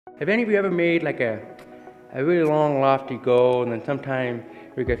Have any of you ever made like a really long, lofty goal, and then sometimes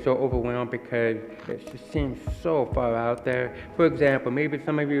you get so overwhelmed because it just seems so far out there? For example, maybe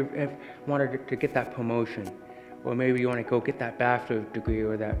some of you have wanted to get that promotion, or maybe you want to go get that bachelor's degree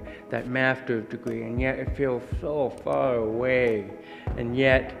or that master's degree, and yet it feels so far away, and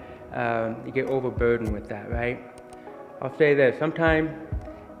yet you get overburdened with that, right? I'll say this, sometimes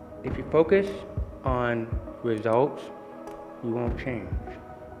if you focus on results, you won't change.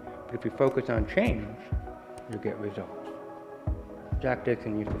 But if you focus on change, you'll get results. Jack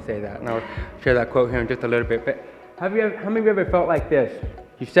Dixon used to say that, and I'll share that quote here in just a little bit. But how many of you ever felt like this?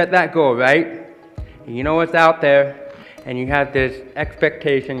 You set that goal, right? And you know what's out there, and you have this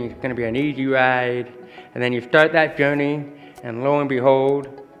expectation it's going to be an easy ride, and then you start that journey, and lo and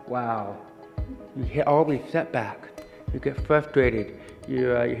behold, wow, you hit all these setbacks. You get frustrated.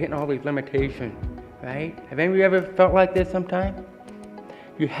 You're hitting all these limitations, right? Have any of you ever felt like this sometime?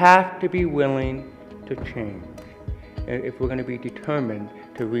 You have to be willing to change if we're going to be determined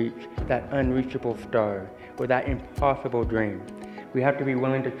to reach that unreachable star or that impossible dream. We have to be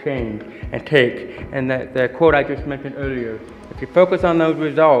willing to change and take. And the quote I just mentioned earlier, if you focus on those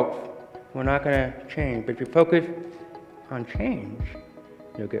results, we're not going to change. But if you focus on change,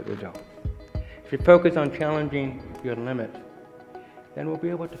 you'll get results. If you focus on challenging your limits, then we'll be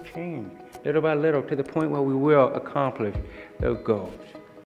able to change little by little to the point where we will accomplish those goals.